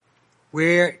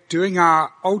We're doing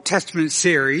our Old Testament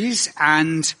series,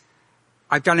 and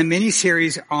I've done a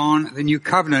mini-series on the New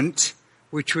Covenant,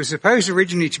 which was supposed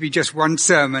originally to be just one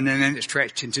sermon, and then it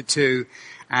stretched into two,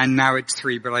 and now it's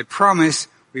three. But I promise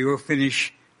we will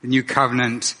finish the New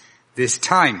Covenant this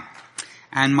time.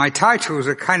 And my title is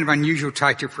a kind of unusual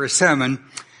title for a sermon.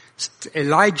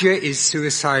 Elijah is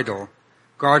suicidal,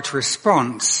 God's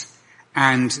response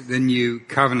and the New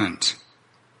Covenant.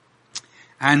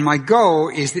 And my goal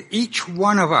is that each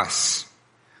one of us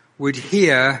would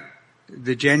hear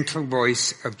the gentle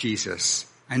voice of Jesus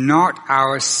and not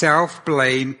our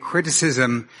self-blame,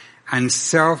 criticism, and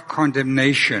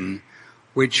self-condemnation,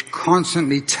 which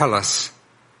constantly tell us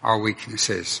our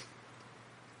weaknesses.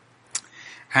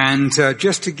 And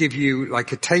just to give you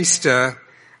like a taster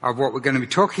of what we're going to be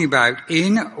talking about,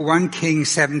 in 1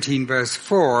 Kings 17 verse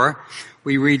 4,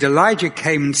 we read, Elijah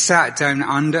came and sat down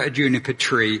under a juniper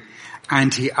tree,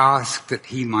 and he asked that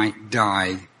he might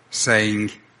die,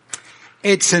 saying,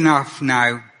 "It's enough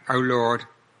now, O Lord,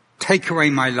 take away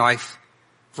my life,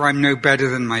 for I'm no better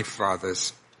than my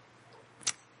fathers."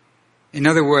 In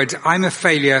other words, I'm a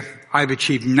failure, I've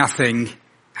achieved nothing,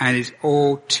 and it's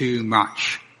all too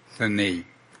much for me.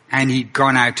 And he'd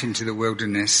gone out into the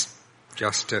wilderness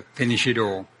just to finish it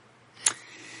all.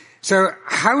 So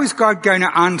how is God going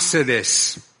to answer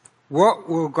this? What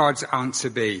will God's answer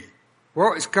be?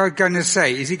 What is God going to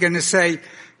say? Is he going to say,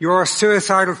 your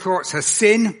suicidal thoughts are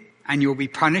sin and you'll be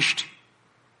punished?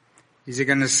 Is he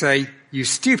going to say, you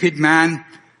stupid man,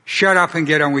 shut up and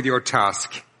get on with your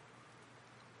task?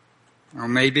 Or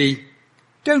maybe,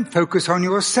 don't focus on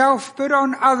yourself, but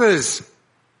on others.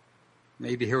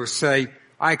 Maybe he'll say,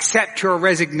 I accept your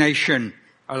resignation,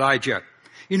 Elijah.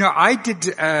 You know,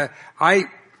 I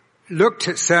looked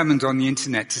at sermons on the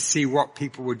internet to see what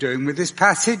people were doing with this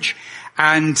passage,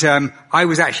 and I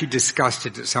was actually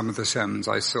disgusted at some of the sermons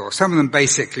I saw. Some of them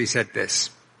basically said this: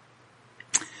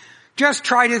 just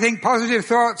try to think positive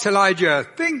thoughts, Elijah.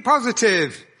 Think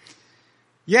positive.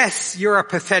 Yes, you're a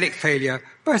pathetic failure,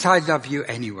 but I love you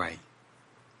anyway.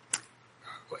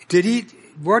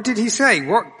 What did he say?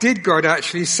 What did God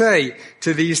actually say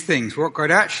to these things? What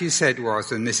God actually said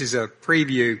was, and this is a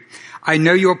preview, I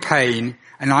know your pain,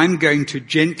 and I'm going to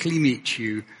gently meet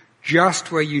you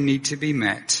just where you need to be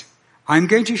met. I'm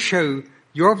going to show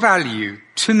your value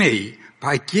to me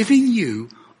by giving you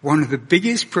one of the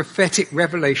biggest prophetic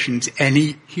revelations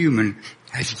any human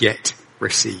has yet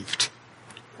received.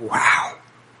 Wow.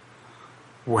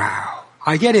 Wow.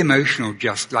 I get emotional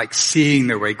just like seeing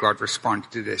the way God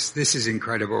responded to this. This is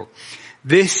incredible.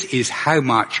 This is how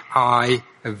much I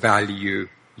value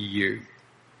you.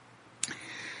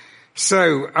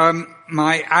 So,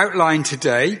 my outline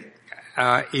today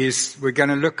is we're going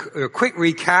to look at a quick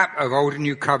recap of Old and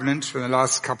New Covenants from the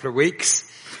last couple of weeks.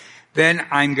 Then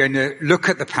I'm going to look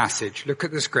at the passage, look at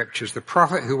the scriptures, the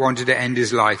prophet who wanted to end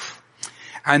his life,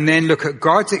 and then look at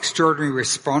God's extraordinary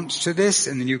response to this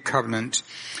in the New Covenant,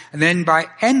 and then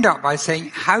end up by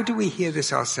saying, how do we hear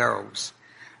this ourselves?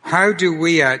 How do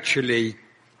we actually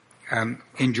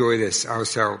enjoy this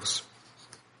ourselves?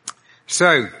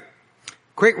 So,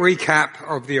 quick recap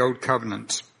of the Old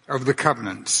Covenant, of the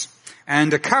covenants.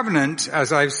 And a covenant,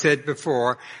 as I've said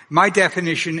before, my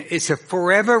definition is a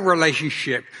forever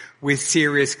relationship with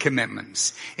serious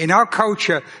commitments. In our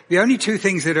culture, the only two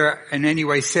things that are in any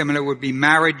way similar would be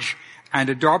marriage and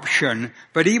adoption,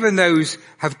 but even those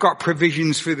have got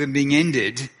provisions for them being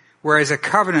ended, whereas a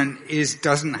covenant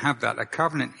doesn't have that. A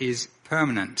covenant is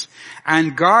permanent.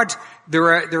 And God, there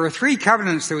are three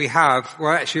covenants that we have,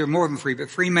 well actually there are more than three, but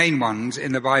three main ones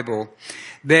in the Bible.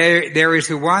 There is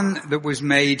the one that was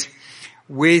made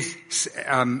with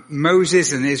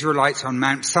Moses and the Israelites on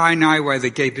Mount Sinai, where they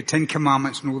gave the Ten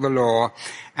Commandments and all the law,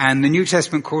 and the New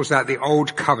Testament calls that the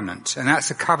Old Covenant, and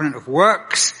that's a covenant of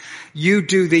works. You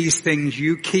do these things,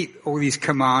 you keep all these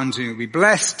commands and you'll be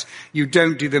blessed. You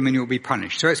don't do them and you'll be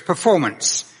punished. So it's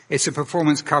performance. It's a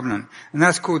performance covenant, and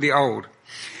that's called the Old.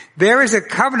 There is a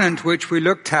covenant which we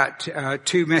looked at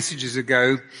 2 messages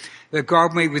ago that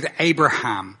God made with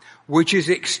Abraham, which is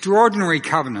extraordinary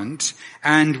covenant,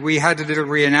 and we had a little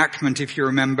reenactment, if you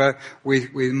remember,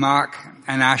 with Mark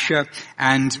and Asher,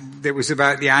 and it was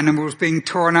about the animals being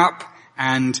torn up,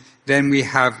 and then we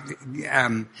have,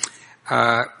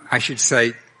 I should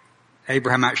say,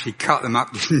 Abraham actually cut them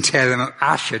up, didn't tear them up,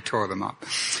 Asher tore them up.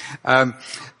 We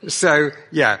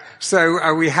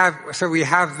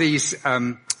have these,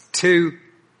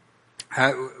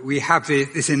 we have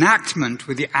this enactment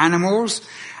with the animals,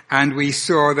 and we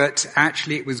saw that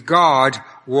actually it was God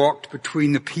walked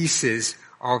between the pieces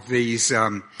of these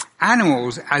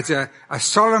animals as a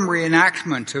solemn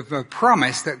reenactment of a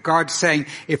promise that God's saying,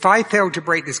 if I fail to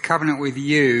break this covenant with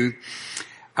you,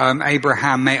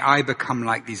 Abraham, may I become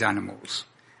like these animals.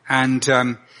 And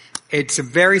it's a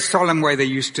very solemn way they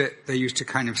used to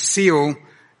kind of seal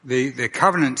the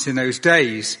covenants in those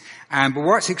days. But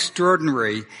what's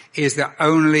extraordinary is that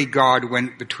only God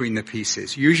went between the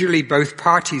pieces. Usually both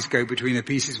parties go between the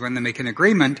pieces when they make an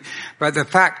agreement, but the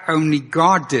fact only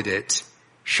God did it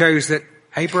shows that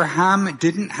Abraham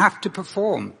didn't have to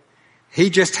perform.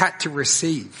 He just had to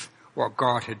receive what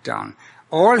God had done.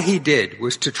 All he did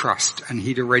was to trust, and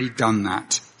he'd already done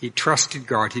that. He trusted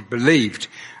God, he believed,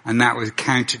 and that was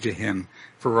counted to him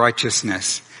for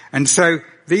righteousness. And so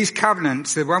these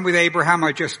covenants, the one with Abraham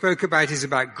I just spoke about is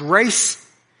about grace.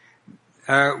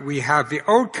 We have the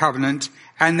old covenant,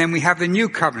 and then we have the new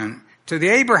covenant. So the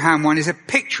Abraham one is a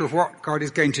picture of what God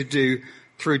is going to do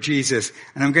through Jesus.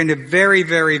 And I'm going to very,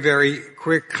 very, very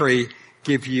quickly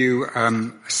give you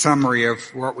a summary of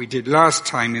what we did last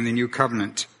time in the new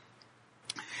covenant.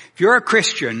 If you're a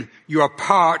Christian, you are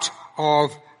part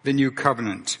of the new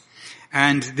covenant.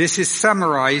 And this is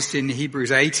summarized in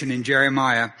Hebrews 8 and in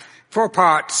Jeremiah. 4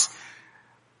 parts.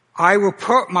 I will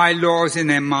put my laws in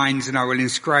their minds and I will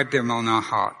inscribe them on our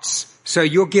hearts. So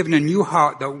you're given a new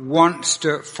heart that wants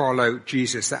to follow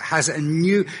Jesus, that has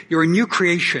you're a new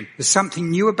creation. There's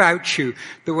something new about you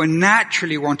that will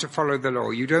naturally want to follow the law.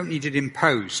 You don't need it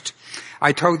imposed.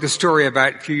 I told the story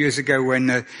about a few years ago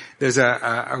when there's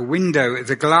a window, it's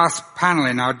a glass panel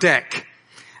in our deck,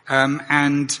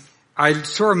 and I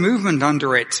saw a movement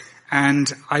under it,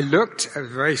 and I looked, it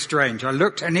was very strange, I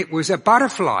looked and it was a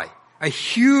butterfly, a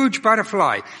huge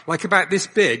butterfly, like about this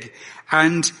big,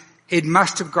 and it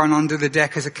must have gone under the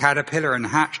deck as a caterpillar and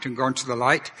hatched and gone to the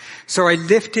light. So I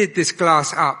lifted this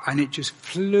glass up and it just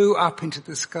flew up into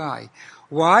the sky.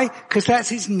 Why? Because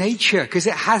that's its nature, because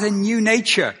it has a new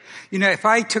nature. You know, if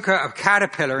I took a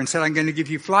caterpillar and said, I'm going to give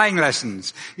you flying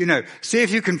lessons, see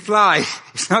if you can fly,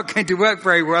 it's not going to work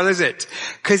very well, is it?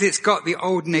 Because it's got the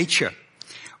old nature.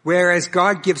 Whereas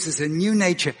God gives us a new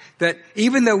nature that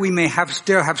even though we may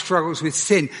still have struggles with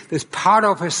sin, there's part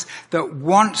of us that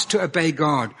wants to obey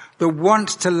God, that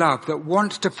wants to love, that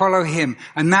wants to follow Him.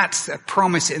 And that's a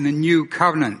promise in the new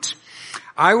covenant.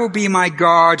 I will be my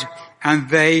God and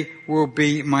they will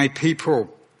be my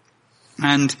people.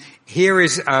 And here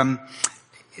is,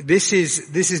 this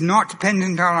is not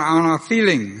dependent on our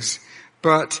feelings,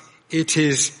 but it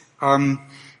is,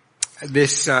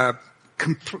 this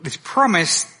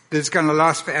promise that's going to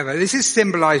last forever. This is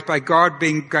symbolized by God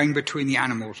going between the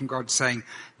animals and God saying,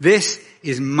 this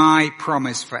is my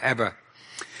promise forever.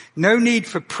 No need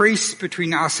for priests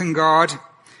between us and God.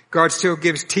 God still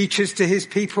gives teachers to His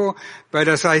people, but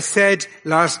as I said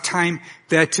last time,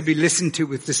 they're to be listened to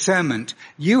with discernment.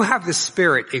 You have the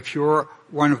Spirit if you're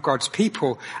one of God's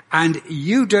people, and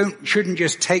you shouldn't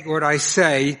just take what I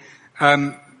say,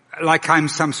 like I'm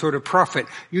some sort of prophet.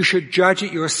 You should judge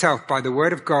it yourself by the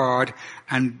Word of God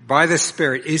and by the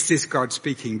Spirit. Is this God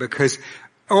speaking? Because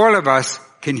all of us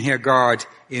can hear God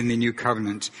in the new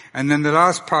covenant. And then the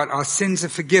last part, our sins are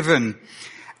forgiven.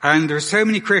 And there are so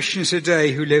many Christians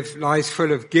today who live lives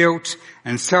full of guilt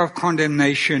and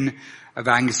self-condemnation, of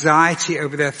anxiety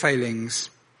over their failings,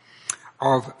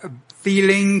 of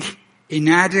feeling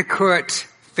inadequate,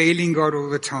 failing God all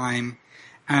the time.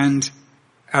 And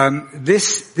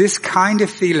this kind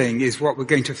of feeling is what we're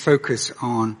going to focus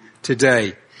on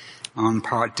today, on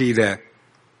part D there.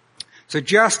 So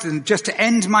just to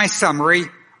end my summary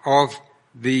of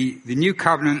the new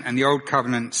covenant and the old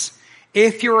covenants,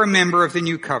 if you're a member of the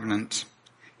new covenant,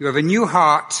 you have a new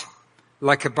heart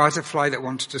like a butterfly that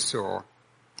wants to soar.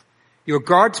 You're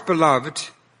God's beloved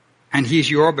and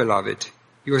He's your beloved.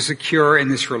 You are secure in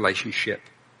this relationship.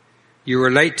 You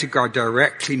relate to God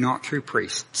directly, not through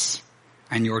priests.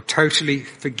 And you're totally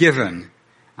forgiven,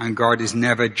 and God is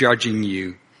never judging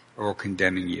you or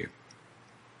condemning you.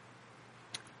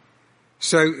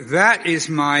 So that is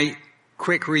my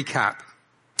quick recap.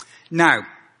 Now,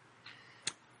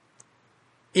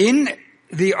 in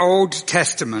the Old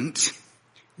Testament,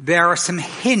 there are some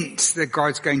hints that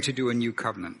God's going to do a new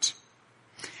covenant.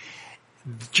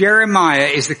 Jeremiah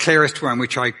is the clearest one,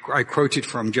 which I quoted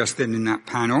from just then in that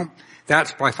panel.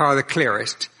 That's by far the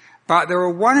clearest. But there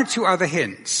are one or two other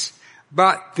hints.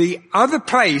 But the other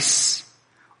place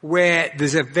where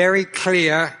there's a very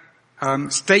clear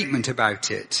statement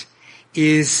about it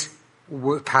is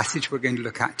the passage we're going to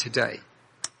look at today.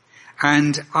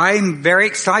 And I'm very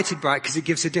excited by it because it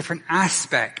gives a different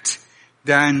aspect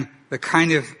than the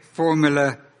kind of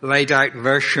formula laid out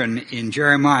version in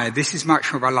Jeremiah. This is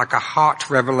much more like a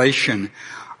heart revelation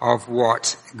of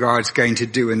what God's going to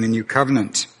do in the new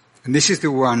covenant. And this is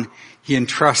the one he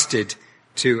entrusted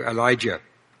to Elijah.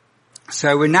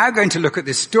 So we're now going to look at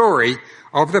the story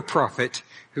of the prophet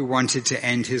who wanted to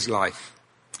end his life.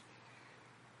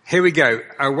 Here we go.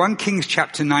 1 Kings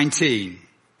chapter 19.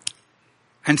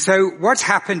 And so what's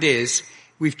happened is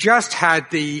we've just had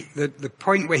the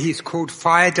point where he's called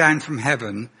fire down from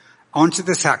heaven onto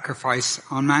the sacrifice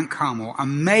on Mount Carmel.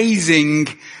 Amazing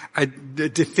the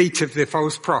defeat of the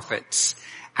false prophets.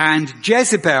 And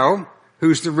Jezebel,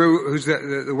 who's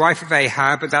the wife of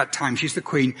Ahab at that time, she's the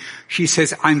queen, she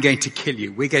says, I'm going to kill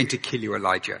you. We're going to kill you,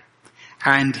 Elijah.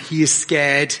 And he is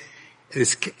scared.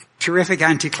 This terrific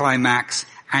anticlimax.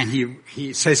 And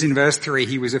he says in verse 3,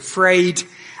 he was afraid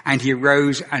and he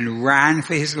arose and ran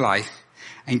for his life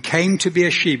and came to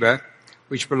Beersheba,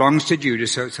 which belongs to Judah,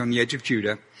 so it's on the edge of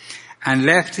Judah, and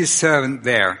left his servant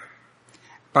there.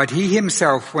 But he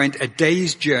himself went a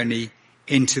day's journey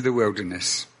into the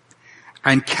wilderness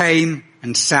and came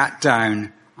and sat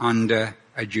down under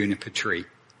a juniper tree.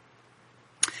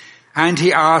 And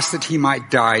he asked that he might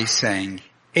die, saying,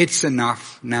 it's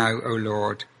enough now, O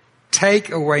Lord.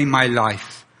 Take away my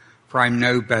life, for I'm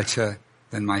no better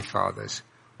than my fathers.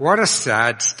 What a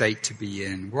sad state to be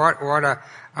in. What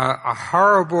a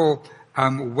horrible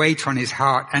weight on his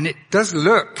heart. And it does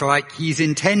look like he's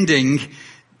intending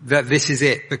that this is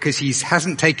it, because he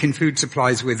hasn't taken food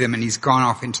supplies with him and he's gone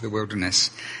off into the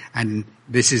wilderness. And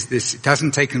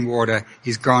hasn't taken water,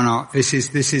 he's gone off. This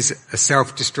is a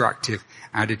self-destructive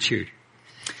attitude.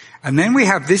 And then we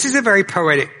have, this is a very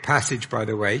poetic passage, by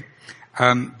the way,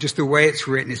 just the way it's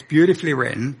written, it's beautifully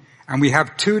written. And we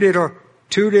have two little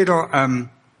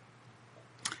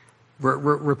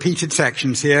repeated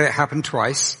sections here. It happened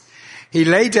twice. He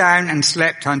lay down and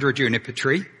slept under a juniper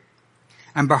tree.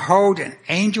 And behold, an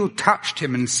angel touched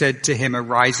him and said to him,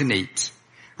 arise and eat.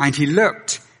 And he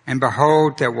looked, and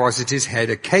behold, there was at his head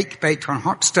a cake baked on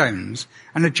hot stones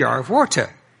and a jar of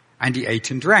water. And he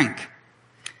ate and drank.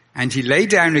 And he lay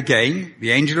down again.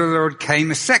 The angel of the Lord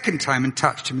came a second time and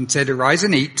touched him and said, arise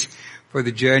and eat, for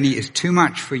the journey is too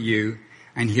much for you.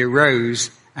 And he arose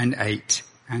and ate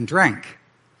and drank.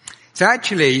 It's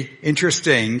actually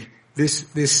interesting,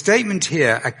 this statement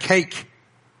here, a cake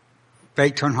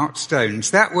baked on hot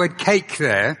stones. That word cake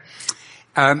there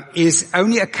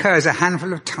only occurs a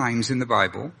handful of times in the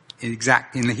Bible, in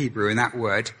the Hebrew, in that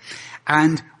word.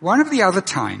 And one of the other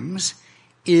times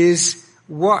is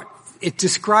it's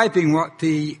describing what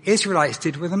the Israelites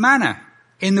did with the manna.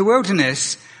 In the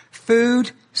wilderness, food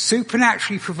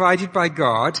supernaturally provided by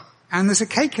God, and there's a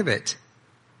cake of it.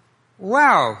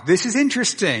 Wow, this is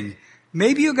interesting.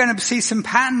 Maybe you're going to see some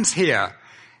patterns here.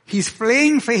 He's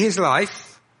fleeing for his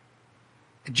life,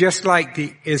 just like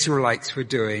the Israelites were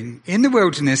doing. In the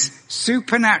wilderness,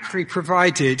 supernaturally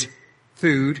provided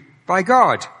food by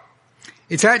God.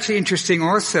 It's actually interesting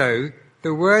also,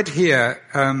 the word here,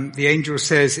 the angel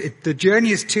says, the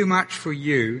journey is too much for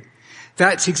you.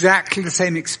 That's exactly the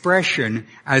same expression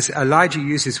as Elijah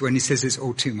uses when he says it's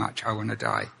all too much, I want to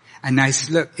die. And now he says,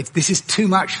 look, if this is too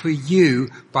much for you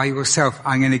by yourself,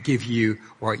 I'm going to give you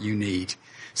what you need.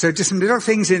 So just some little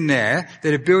things in there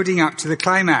that are building up to the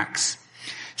climax.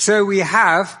 So we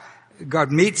have,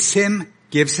 God meets him,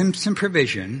 gives him some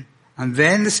provision, and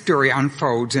then the story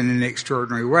unfolds in an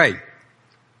extraordinary way.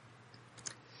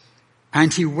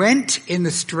 And he went in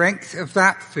the strength of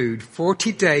that food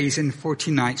 40 days and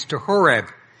 40 nights to Horeb,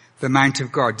 the Mount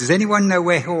of God. Does anyone know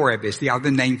where Horeb is, the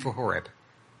other name for Horeb?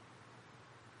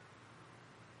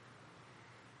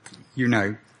 You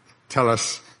know, tell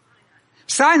us.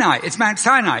 Sinai. It's Mount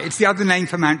Sinai. It's the other name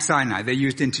for Mount Sinai. They're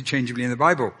used interchangeably in the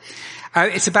Bible.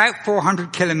 It's about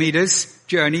 400 kilometers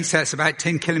journey, so it's about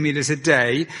 10 kilometers a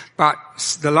day, but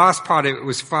the last part of it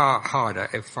was far harder,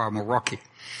 far more rocky.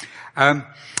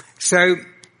 So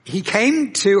he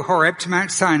came to Horeb, to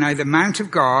Mount Sinai, the Mount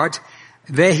of God.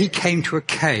 There he came to a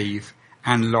cave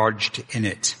and lodged in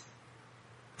it.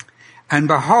 And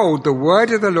behold, the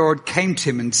word of the Lord came to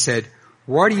him and said,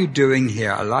 what are you doing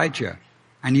here, Elijah?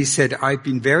 And he said, I've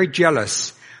been very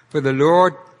jealous for the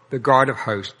Lord, the God of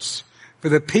hosts. For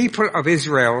the people of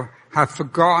Israel have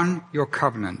forgotten your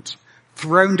covenant,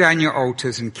 thrown down your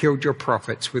altars and killed your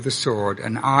prophets with the sword.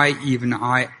 And even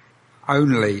I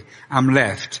only am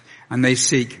left, and they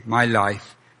seek my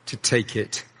life to take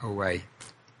it away.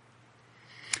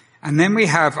 And then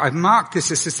I've marked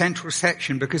this as a central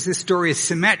section because this story is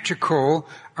symmetrical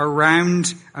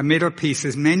around a middle piece,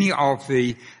 as many of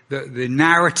the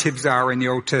narratives are in the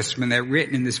Old Testament. They're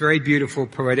written in this very beautiful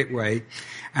poetic way.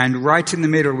 And right in the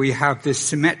middle we have this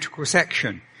symmetrical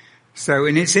section. So,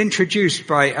 and it's introduced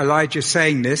by Elijah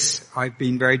saying this, I've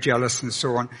been very jealous and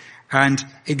so on. And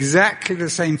exactly the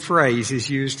same phrase is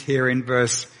used here in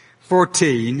verse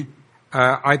 14.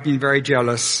 I've been very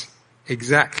jealous.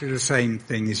 Exactly the same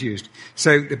thing is used.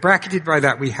 So bracketed by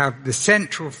that, we have the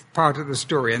central part of the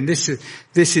story, and this is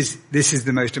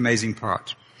the most amazing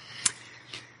part.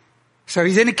 So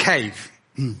he's in a cave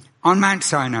on Mount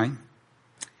Sinai,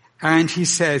 and he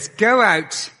says, go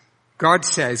out, God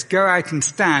says, go out and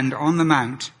stand on the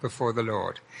mount before the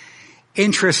Lord.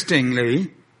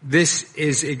 Interestingly, this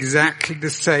is exactly the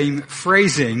same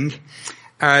phrasing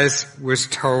as was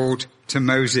told to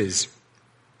Moses.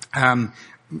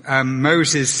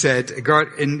 Moses said, God,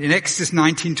 in Exodus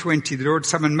 19:20, the Lord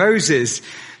summoned Moses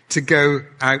to go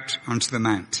out onto the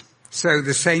mount. So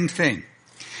the same thing.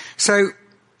 So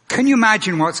can you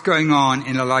imagine what's going on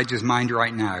in Elijah's mind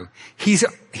right now? He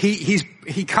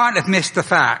can't have missed the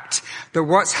fact that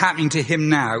what's happening to him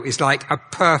now is like a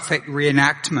perfect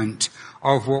reenactment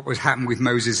of what was happening with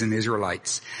Moses and the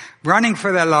Israelites. Running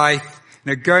for their life,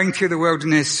 going through the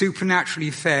wilderness,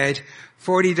 supernaturally fed,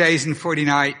 40 days and 40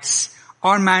 nights,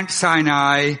 on Mount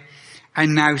Sinai,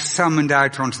 and now summoned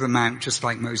out onto the mount just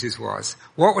like Moses was.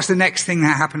 What was the next thing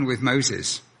that happened with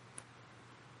Moses?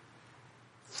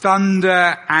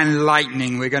 Thunder and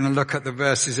lightning. We're going to look at the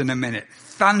verses in a minute.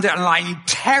 Thunder and lightning,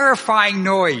 terrifying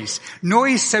noise.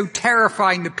 Noise so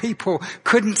terrifying the people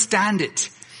couldn't stand it.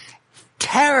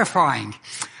 Terrifying.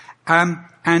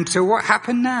 And so what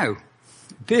happened now?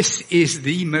 This is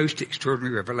the most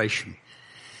extraordinary revelation.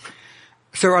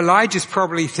 So Elijah's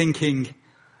probably thinking,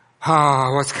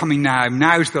 what's coming now?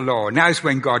 Now's the law. Now's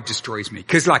when God destroys me.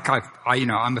 Cause like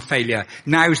I'm a failure.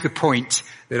 Now's the point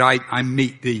that I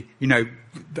meet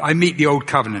the old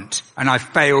covenant and I've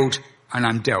failed and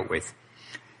I'm dealt with.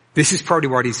 This is probably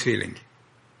what he's feeling.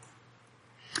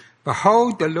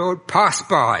 Behold, the Lord passed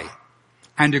by,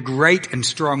 and a great and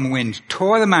strong wind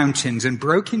tore the mountains and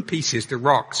broke in pieces the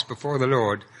rocks before the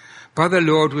Lord. But the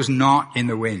Lord was not in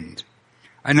the wind.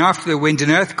 And after the wind, an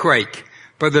earthquake.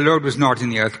 But the Lord was not in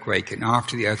the earthquake. And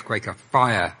after the earthquake, a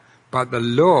fire. But the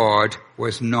Lord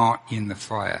was not in the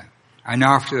fire. And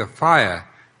after the fire,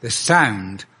 the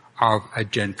sound of a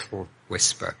gentle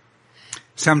whisper.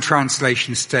 Some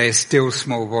translations say a still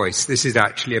small voice. This is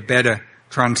actually a better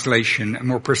translation, a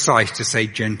more precise to say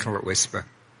gentle whisper.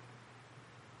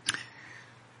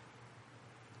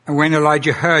 And when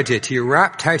Elijah heard it, he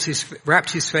wrapped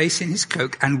his face in his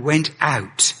cloak and went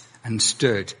out and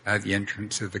stood at the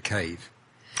entrance of the cave.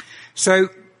 So,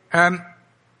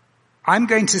 I'm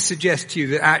going to suggest to you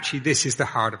that actually this is the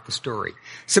heart of the story.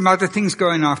 Some other things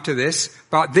going after this,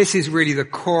 but this is really the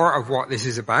core of what this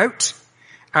is about.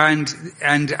 And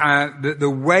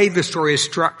the way the story is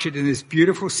structured in this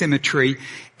beautiful symmetry,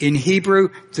 in Hebrew,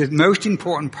 the most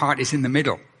important part is in the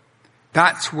middle.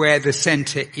 That's where the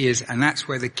center is, and that's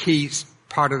where the key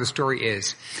part of the story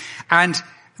is. And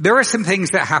there are some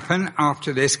things that happen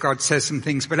after this. God says some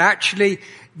things, but actually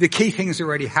the key thing has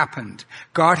already happened.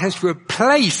 God has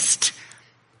replaced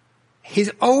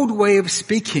his old way of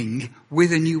speaking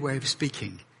with a new way of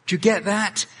speaking. Do you get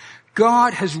that?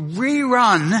 God has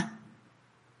rerun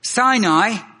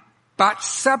Sinai, but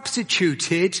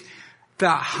substituted the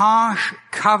harsh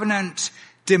covenant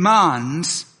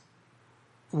demands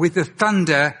with the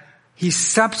thunder. He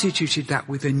substituted that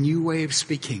with a new way of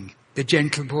speaking, the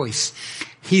gentle voice.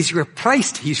 He's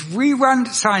rerun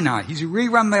Sinai, he's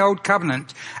rerun the old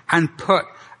covenant and put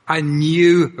a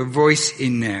new voice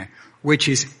in there, which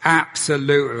is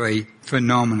absolutely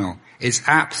phenomenal. It's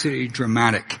absolutely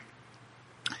dramatic.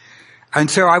 And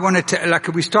so I wanted to, like,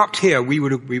 if we stopped here, we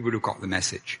would have got the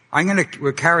message.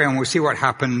 We'll carry on, we'll see what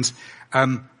happens.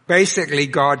 Basically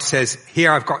God says,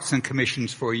 here I've got some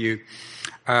commissions for you.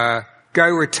 Go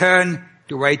return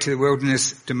the way to the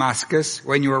wilderness, Damascus.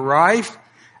 When you arrive,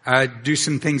 do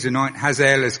some things, anoint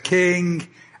Hazael as king,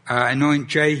 anoint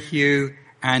Jehu,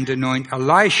 and anoint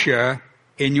Elisha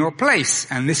in your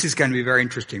place. And this is going to be very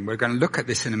interesting. We're going to look at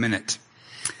this in a minute.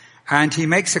 And he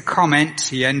makes a comment.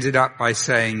 He ended up by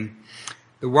saying,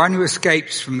 the one who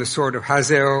escapes from the sword of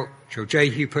Hazael shall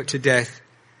Jehu put to death.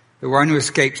 The one who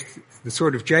escapes the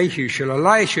sword of Jehu shall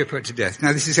Elisha put to death.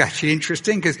 Now this is actually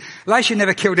interesting because Elisha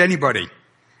never killed anybody.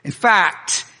 In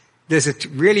fact, there's a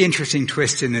really interesting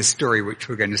twist in this story which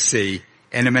we're going to see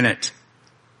in a minute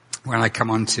when I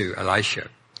come on to Elisha.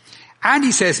 And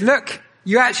he says, look,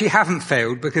 you actually haven't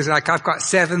failed because I've got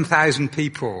 7,000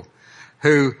 people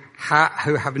who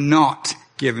have not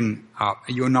given up.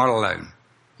 You're not alone.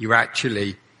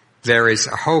 There is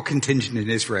a whole contingent in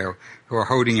Israel who are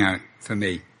holding out for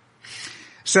me.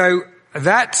 So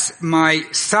that's my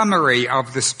summary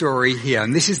of the story here.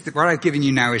 And this is what I've given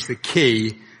you now is the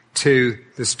key to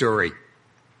the story.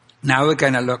 Now we're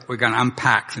going to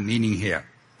unpack the meaning here.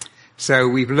 So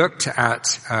we've looked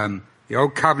at the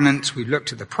Old Covenant, we've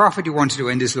looked at the prophet who wanted to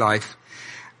end his life,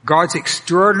 God's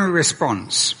extraordinary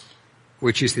response,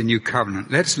 which is the New Covenant.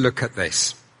 Let's look at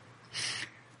this.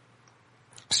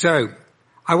 So,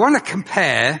 I want to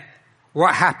compare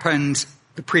what happened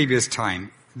the previous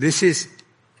time. This is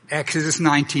Exodus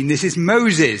 19. This is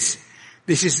Moses.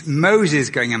 This is Moses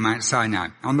going on Mount Sinai.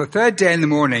 On the third day in the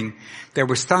morning, there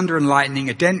was thunder and lightning,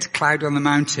 a dense cloud on the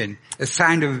mountain, a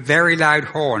sound of a very loud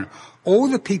horn. All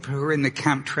the people who were in the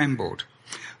camp trembled.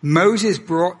 Moses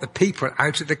brought the people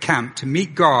out of the camp to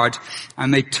meet God,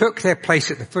 and they took their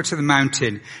place at the foot of the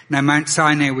mountain. Now Mount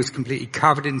Sinai was completely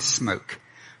covered in smoke,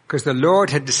 because the Lord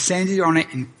had descended on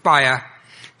it in fire.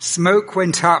 Smoke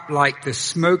went up like the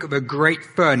smoke of a great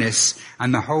furnace,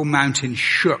 and the whole mountain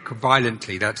shook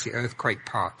violently. That's the earthquake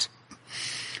part.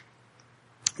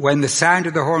 When the sound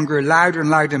of the horn grew louder and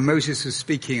louder, Moses was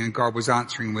speaking and God was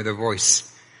answering with a voice.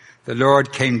 The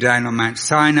Lord came down on Mount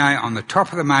Sinai on the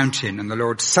top of the mountain, and the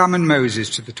Lord summoned Moses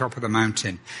to the top of the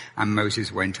mountain, and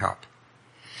Moses went up.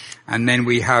 And then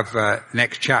we have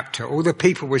next chapter. All the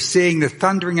people were seeing the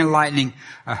thundering and lightning,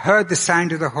 heard the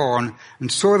sound of the horn,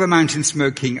 and saw the mountain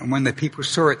smoking, and when the people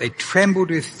saw it, they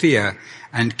trembled with fear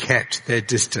and kept their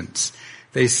distance.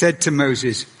 They said to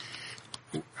Moses,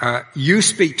 you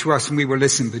speak to us and we will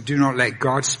listen, but do not let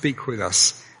God speak with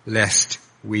us, lest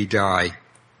we die.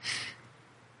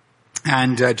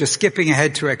 And just skipping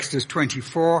ahead to Exodus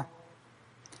 24,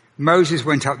 Moses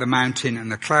went up the mountain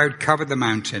and the cloud covered the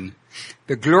mountain.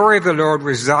 The glory of the Lord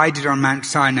resided on Mount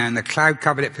Sinai, and the cloud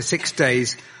covered it for 6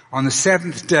 days. On the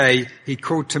seventh day, he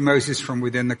called to Moses from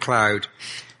within the cloud.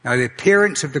 Now the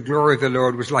appearance of the glory of the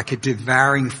Lord was like a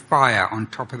devouring fire on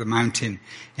top of the mountain,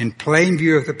 in plain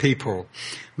view of the people.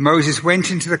 Moses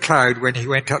went into the cloud when he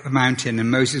went up the mountain,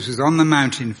 and Moses was on the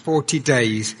mountain 40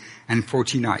 days and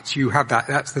 40 nights. You have that.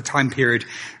 That's the time period.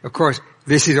 Of course,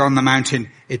 this is on the mountain.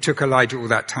 It took Elijah all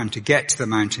that time to get to the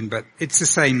mountain, but it's the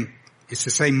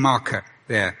same marker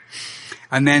there.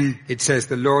 And then it says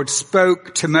the Lord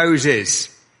spoke to Moses,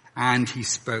 and he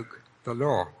spoke the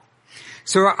law.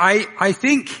 So I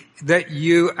think that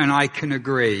you and I can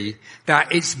agree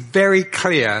that it's very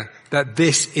clear that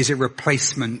this is a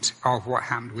replacement of what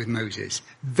happened with Moses.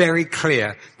 Very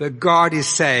clear that God is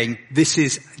saying this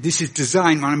is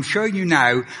designed. What I'm showing you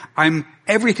now,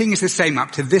 everything is the same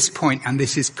up to this point, and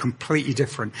this is completely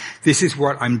different. This is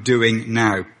what I'm doing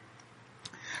now.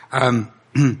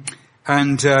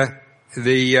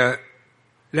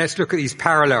 Let's look at these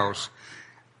parallels.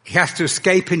 He has to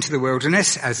escape into the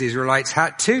wilderness, as the Israelites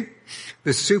had to.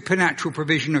 The supernatural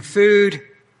provision of food,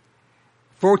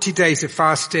 40 days of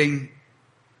fasting,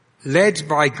 led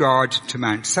by God to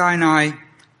Mount Sinai,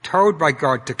 told by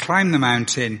God to climb the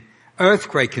mountain,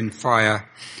 earthquake and fire,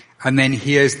 and then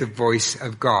hears the voice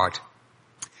of God.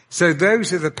 So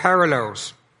those are the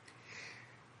parallels.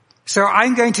 So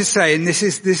I'm going to say, and this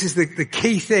is the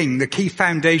key thing, the key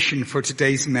foundation for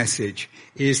today's message,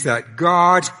 is that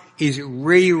God is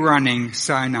rerunning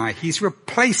Sinai. He's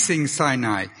replacing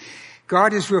Sinai.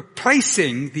 God is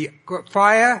replacing the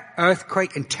fire,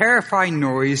 earthquake, and terrifying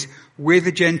noise with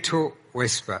a gentle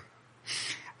whisper.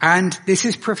 And this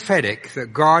is prophetic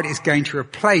that God is going to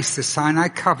replace the Sinai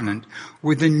covenant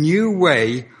with a new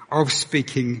way of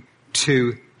speaking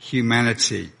to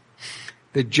humanity.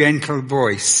 The gentle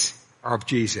voice of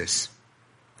Jesus.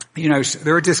 You know,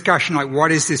 there are discussions like,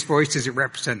 what is this voice? Does it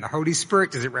represent the Holy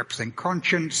Spirit? Does it represent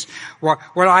conscience? Well,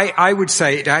 I would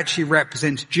say it actually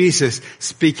represents Jesus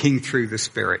speaking through the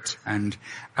Spirit. And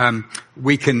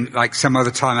we can, like some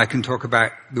other time, I can talk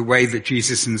about the way that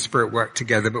Jesus and the Spirit work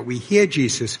together, but we hear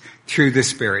Jesus through the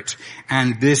Spirit.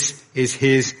 And this is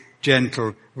his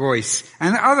gentle voice.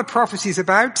 And the other prophecies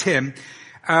about him,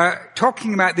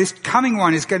 talking about this coming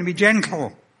one is going to be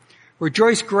gentle.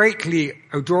 Rejoice greatly,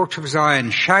 O daughter of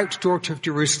Zion. Shout, daughter of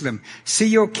Jerusalem. See,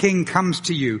 your king comes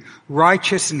to you,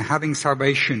 righteous and having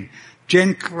salvation,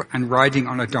 gentle and riding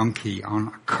on a donkey, on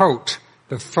a colt,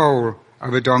 the foal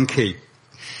of a donkey.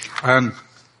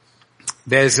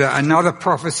 There's another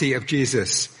prophecy of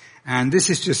Jesus, and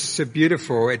this is just so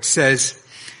beautiful. It says,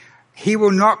 he will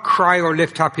not cry or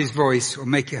lift up his voice or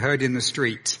make it heard in the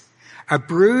street. A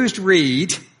bruised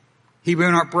reed he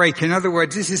will not break. In other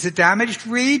words, this is a damaged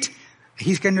reed.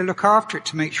 He's going to look after it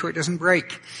to make sure it doesn't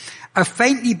break. A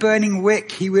faintly burning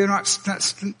wick he will not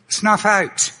snuff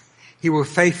out. He will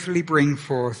faithfully bring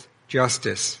forth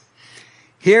justice.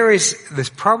 Here is this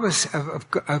promise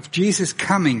of Jesus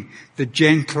coming, the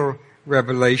gentle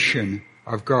revelation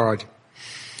of God.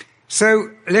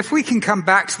 So if we can come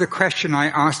back to the question I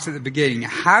asked at the beginning,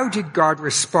 how did God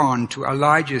respond to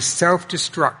Elijah's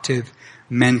self-destructive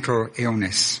mental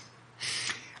illness?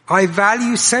 I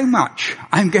value so much,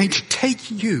 I'm going to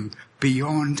take you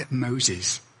beyond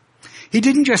Moses. He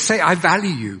didn't just say, I value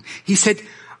you. He said,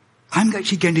 I'm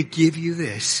actually going to give you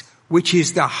this, which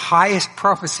is the highest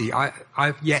prophecy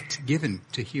I've yet given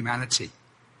to humanity.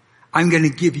 I'm going to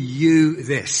give you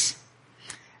this.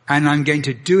 And I'm going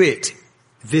to do it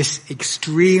this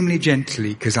extremely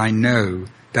gently because I know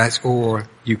that's all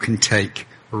you can take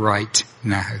right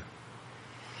now.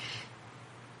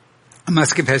 I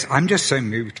must confess, I'm just so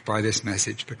moved by this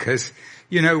message because,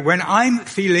 when I'm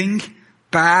feeling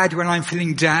bad, when I'm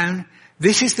feeling down,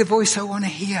 this is the voice I want to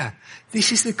hear.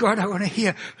 This is the God I want to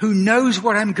hear, who knows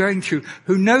what I'm going through,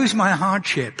 who knows my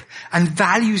hardship and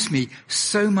values me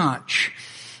so much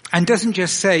and doesn't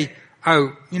just say,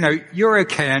 oh, you're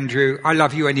okay, Andrew, I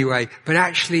love you anyway, but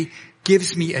actually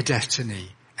gives me a destiny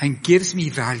and gives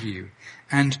me value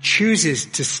and chooses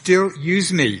to still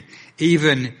use me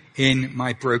even in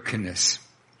my brokenness.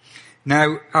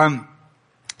 Now,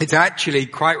 it's actually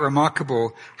quite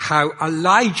remarkable how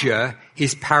Elijah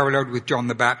is paralleled with John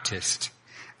the Baptist.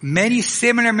 Many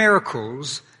similar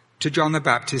miracles to John the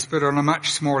Baptist, but on a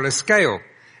much smaller scale.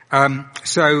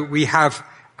 So we have,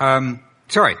 I'm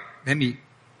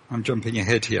jumping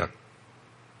ahead here.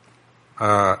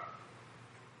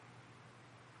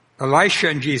 Elisha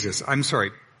and Jesus. I'm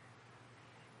sorry.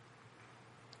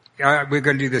 We're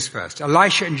going to do this first.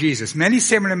 Elisha and Jesus. Many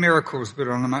similar miracles, but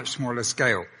on a much smaller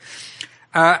scale.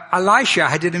 Elisha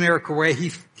did a miracle where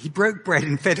he broke bread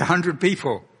and fed 100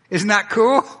 people. Isn't that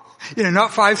cool?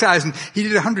 Not 5,000. He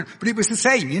did 100, but it was the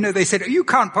same. They said, you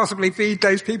can't possibly feed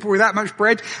those people with that much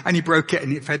bread. And he broke it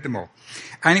and he fed them all.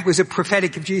 And it was a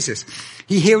prophetic of Jesus.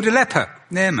 He healed a leper,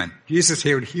 Naaman. Jesus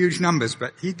healed huge numbers,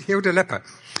 but he healed a leper.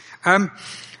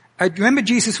 Remember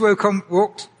Jesus walked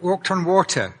on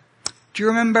water. Do you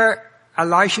remember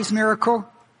Elisha's miracle?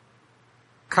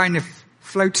 Kind of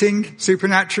floating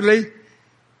supernaturally.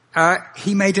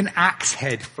 He made an axe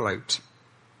head float.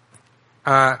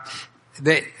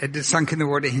 That had sunk in the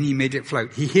water and he made it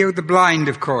float. He healed the blind,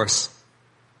 of course.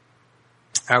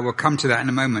 We'll come to that in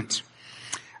a moment.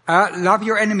 Love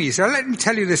your enemies. So let me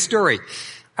tell you this story.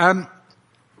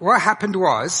 What happened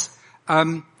was,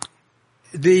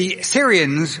 the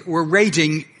Syrians were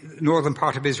raiding the northern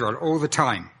part of Israel all the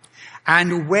time.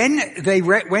 And when they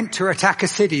went to attack a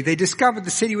city, they discovered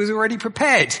the city was already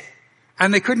prepared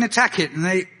and they couldn't attack it. And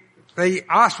they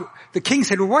asked, the king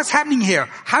said, well, what's happening here?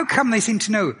 How come they seem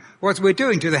to know what we're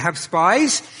doing? Do they have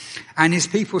spies? And his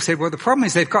people said, well, the problem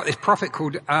is they've got this prophet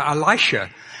called Elisha.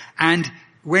 And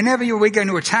whenever we're going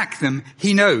to attack them,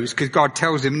 he knows because God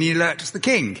tells him and he alerts the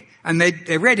king. And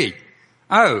they're ready.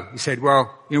 Oh, he said,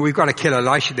 well, we've got to kill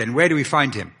Elisha then. Where do we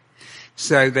find him?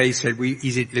 So they said,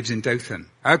 he lives in Dothan.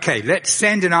 Okay, let's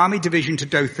send an army division to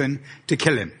Dothan to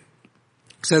kill him.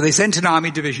 So they sent an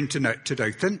army division to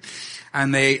Dothan,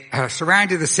 and they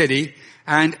surrounded the city,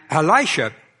 and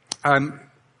Elisha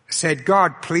said,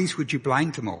 God, please would you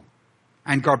blind them all?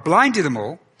 And God blinded them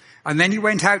all, and then he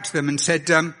went out to them and said,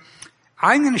 I'm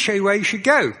going to show you where you should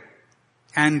go.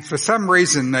 And for some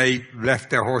reason they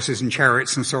left their horses and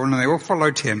chariots and so on, and they all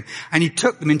followed him, and he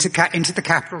took them into the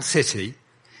capital city,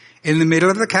 in the middle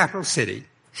of the capital city.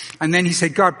 And then he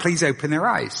said, God, please open their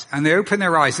eyes. And they opened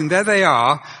their eyes, and there they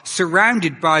are,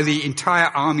 surrounded by the entire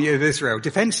army of Israel,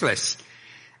 defenseless.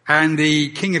 And the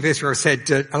king of Israel said,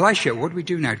 Elisha, what do we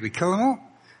do now? Do we kill them all?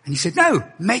 And he said, no,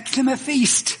 make them a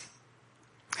feast.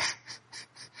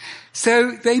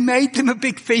 So they made them a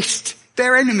big feast.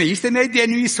 Their enemies, they made the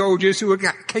enemy soldiers who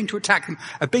came to attack them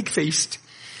a big feast.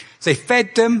 So they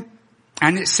fed them,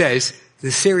 and it says,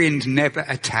 the Syrians never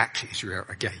attacked Israel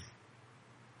again.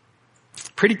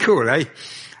 Pretty cool, eh?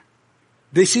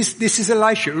 This is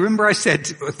Elisha. Remember I said,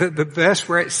 the verse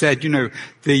where it said,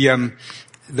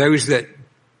 those that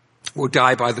will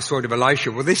die by the sword of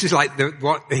Elisha. Well, this is like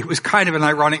it was kind of an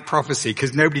ironic prophecy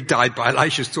because nobody died by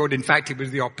Elisha's sword. In fact, it was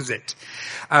the opposite.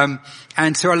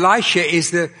 And so Elisha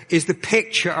is the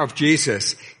picture of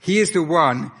Jesus. He is the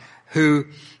one who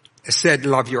said,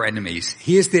 love your enemies.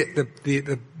 He is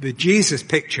the Jesus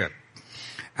picture.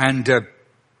 And,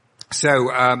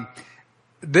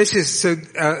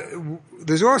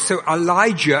 there's also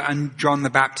Elijah and John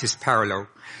the Baptist parallel.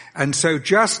 And so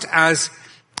just as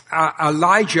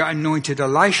Elijah anointed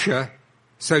Elisha,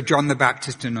 so John the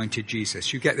Baptist anointed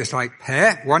Jesus. You get this like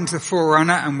pair. One's the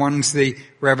forerunner and one's the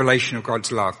revelation of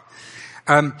God's love.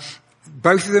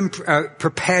 Both of them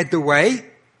prepared the way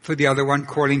for the other one,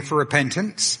 calling for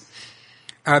repentance.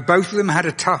 Both of them had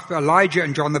Elijah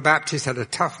and John the Baptist had a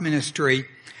tough ministry.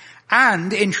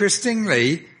 And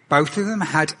interestingly, both of them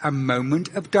had a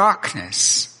moment of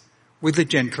darkness with a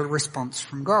gentle response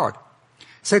from God.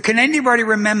 So can anybody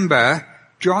remember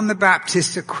John the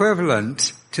Baptist's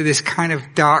equivalent to this kind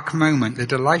of dark moment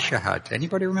that Elisha had?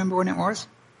 Anybody remember when it was?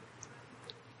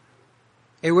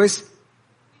 It was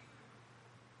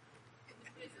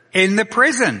in the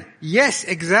prison. Yes,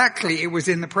 exactly. It was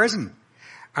in the prison.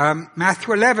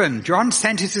 Matthew 11, John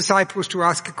sent his disciples to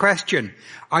ask a question.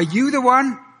 Are you the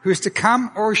one who is to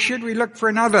come, or should we look for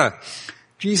another?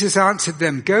 Jesus answered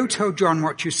them, go tell John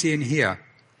what you see and hear.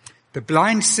 The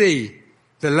blind see,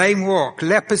 the lame walk,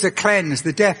 lepers are cleansed,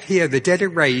 the deaf hear, the dead are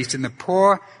raised, and the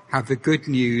poor have the good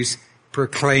news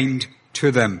proclaimed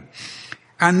to them.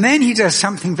 And then he does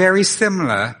something very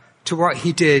similar to what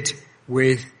he did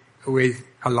with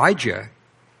Elijah.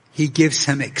 He gives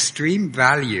him extreme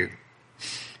value.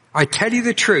 I tell you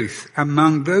the truth,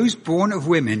 among those born of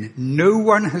women, no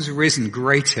one has risen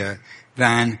greater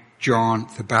than John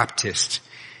the Baptist.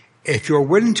 If you're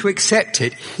willing to accept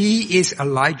it, he is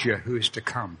Elijah who is to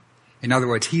come. In other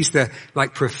words, he's the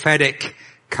prophetic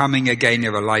coming again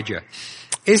of Elijah.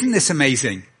 Isn't this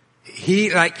amazing? He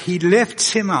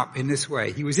lifts him up in this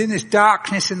way. He was in this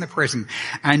darkness in the prison,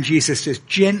 and Jesus just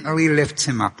gently lifts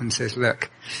him up and says,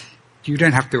 look, you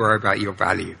don't have to worry about your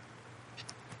value.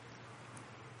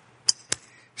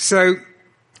 So,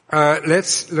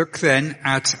 let's look then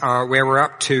at where we're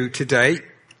up to today.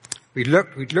 We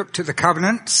looked at the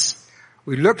covenants.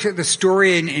 We looked at the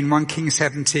story in 1 Kings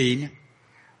 17.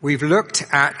 We've looked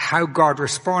at how God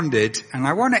responded, and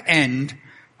I want to end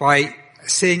by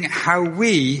seeing how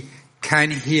we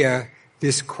can hear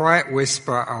this quiet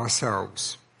whisper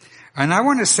ourselves. And I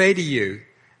want to say to you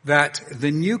that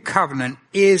the new covenant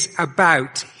is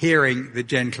about hearing the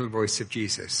gentle voice of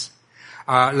Jesus.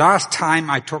 Last time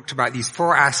I talked about these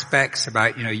four aspects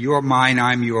about, you're mine,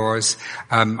 I'm yours.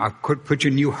 I could put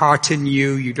your new heart in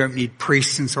you. You don't need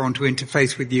priests and so on to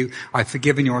interface with you. I've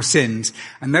forgiven your sins.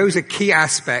 And those are key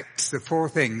aspects, the four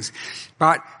things.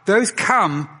 But those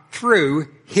come through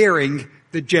hearing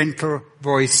the gentle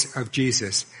voice of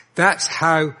Jesus. That's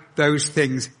how those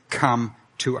things come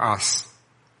to us.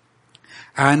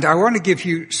 And I want to give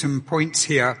you some points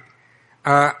here.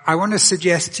 I want to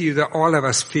suggest to you that all of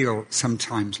us feel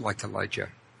sometimes like Elijah.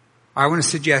 I want to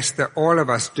suggest that all of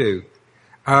us do.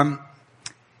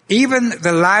 Even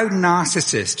the loud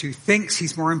narcissist who thinks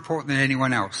he's more important than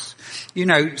anyone else.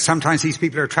 Sometimes these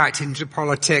people are attracted into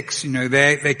politics.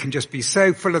 They can just be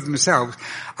so full of themselves.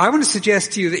 I want to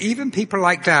suggest to you that even people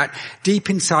like that,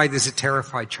 deep inside there's a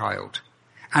terrified child.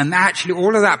 And actually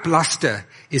all of that bluster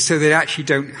is so they actually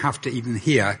don't have to even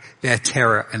hear their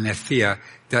terror and their fear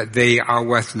that they are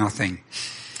worth nothing.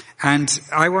 And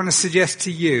I want to suggest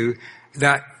to you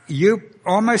that you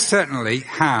almost certainly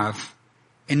have,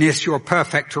 unless you're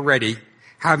perfect already,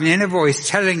 have an inner voice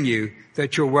telling you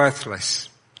that you're worthless.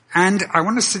 And I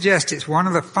want to suggest it's one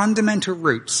of the fundamental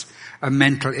roots of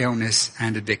mental illness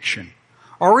and addiction.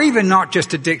 Or even not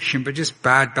just addiction, but just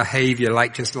bad behavior,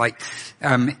 like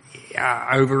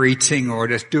overeating or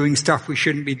just doing stuff we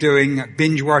shouldn't be doing,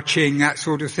 binge watching, that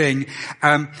sort of thing.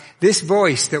 This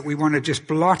voice that we want to just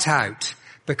blot out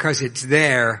because it's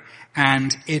there,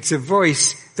 and it's a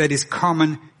voice that is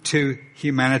common to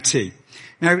humanity.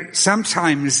 Now,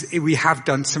 sometimes we have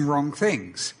done some wrong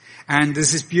things. And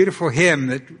there's this beautiful hymn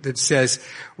that says,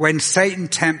 when Satan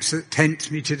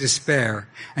tempts me to despair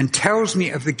and tells me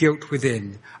of the guilt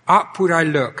within, upward I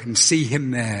look and see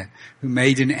him there who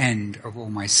made an end of all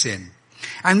my sin.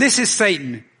 And this is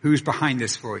Satan who's behind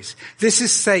this voice. This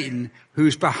is Satan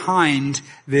who's behind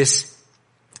this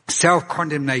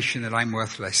self-condemnation that I'm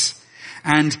worthless.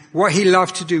 And what he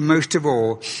loves to do most of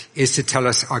all is to tell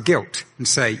us our guilt and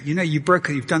say, you've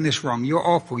broken, you've done this wrong, you're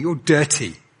awful, you're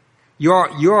dirty.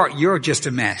 You're just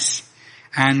a mess.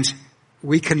 And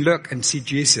we can look and see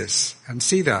Jesus and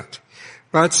see that.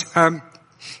 But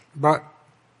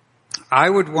I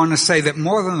would want to say that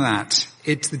more than that,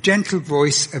 it's the gentle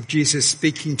voice of Jesus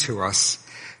speaking to us,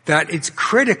 that it's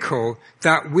critical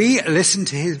that we listen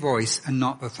to his voice and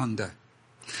not the thunder.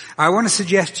 I want to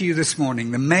suggest to you this morning,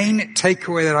 the main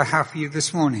takeaway that I have for you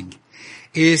this morning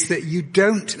is that you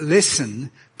don't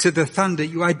listen to the thunder.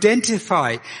 You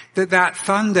identify that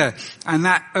thunder and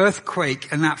that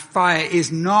earthquake and that fire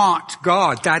is not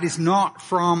God. That is not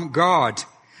from God.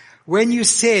 When you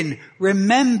sin,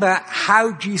 remember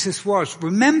how Jesus was.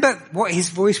 Remember what his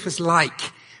voice was like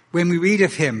when we read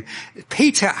of him.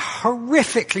 Peter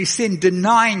horrifically sinned,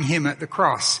 denying him at the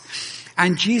cross.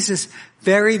 And Jesus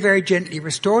very, very gently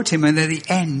restored him, and at the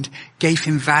end gave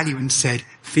him value and said,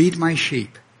 feed my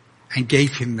sheep and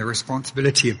gave him the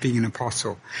responsibility of being an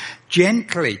apostle.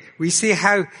 Gently, we see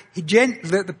how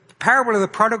the parable of the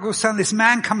prodigal son, this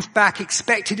man comes back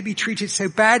expected to be treated so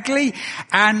badly,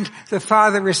 and the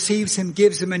father receives him,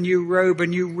 gives him a new robe, a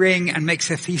new ring, and makes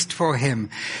a feast for him.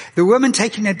 The woman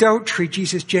taking adultery,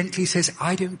 Jesus gently says,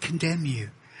 I don't condemn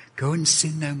you. Go and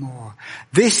sin no more.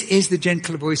 This is the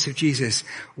gentle voice of Jesus.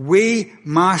 We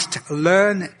must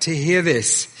learn to hear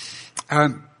this,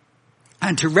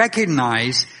 and to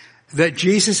recognize that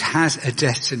Jesus has a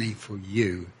destiny for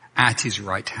you at his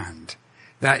right hand.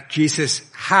 That Jesus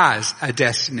has a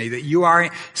destiny, that you are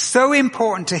so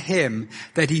important to him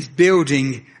that he's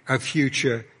building a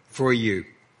future for you.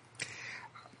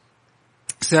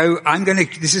 So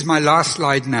this is my last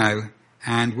slide now,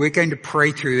 and we're going to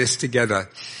pray through this together.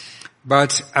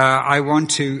 But I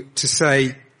want to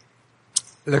say,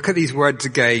 look at these words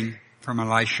again from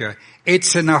Elisha.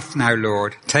 It's enough now,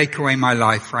 Lord. Take away my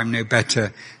life, for I'm no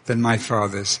better than my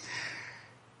fathers.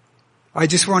 I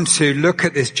just want to look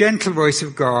at this gentle voice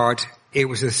of God. It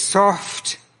was a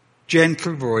soft,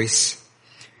 gentle voice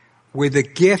with a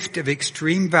gift of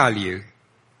extreme value,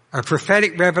 a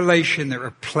prophetic revelation that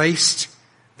replaced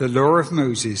the law of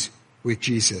Moses with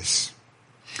Jesus.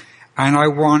 And I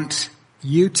want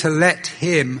you to let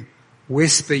him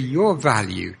whisper your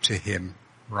value to him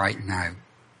right now.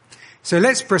 So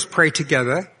let's just pray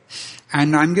together,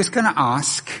 and I'm just going to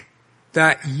ask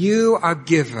that you are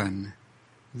given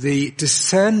the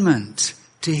discernment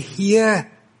to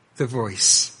hear the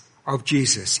voice of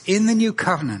Jesus in the new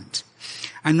covenant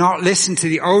and not listen to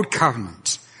the old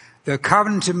covenant, the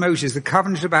covenant of Moses, the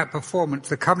covenant about performance,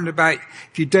 the covenant about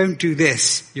if you don't do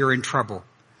this, you're in trouble.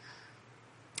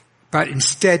 But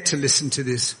instead to listen to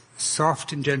this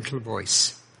soft and gentle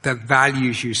voice that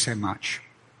values you so much.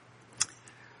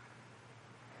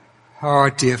 Oh,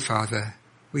 dear Father,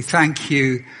 we thank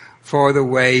you for the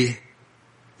way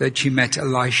that you met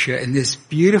Elisha in this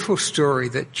beautiful story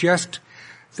that just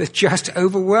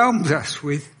overwhelmed us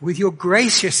with your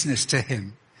graciousness to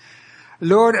him.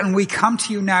 Lord, and we come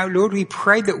to you now, Lord, we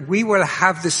pray that we will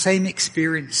have the same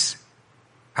experience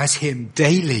as him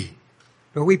daily.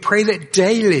 Lord, we pray that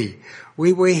daily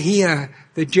we will hear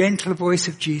the gentle voice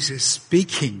of Jesus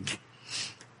speaking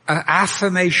an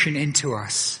affirmation into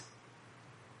us,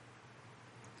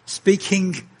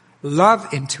 speaking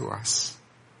love into us,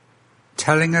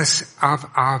 telling us of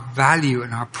our value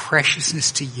and our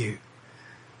preciousness to you.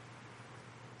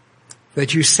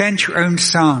 That you sent your own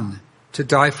Son to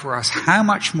die for us. How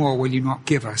much more will you not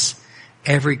give us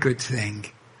every good thing?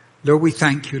 Lord, we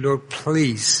thank you. Lord,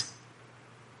 please,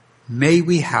 may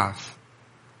we have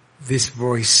this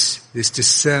voice, this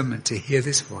discernment to hear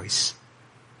this voice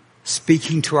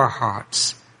speaking to our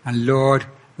hearts. And Lord,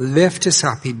 lift us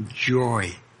up in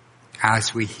joy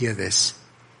as we hear this.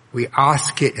 We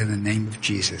ask it in the name of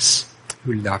Jesus,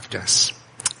 who loved us.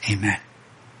 Amen.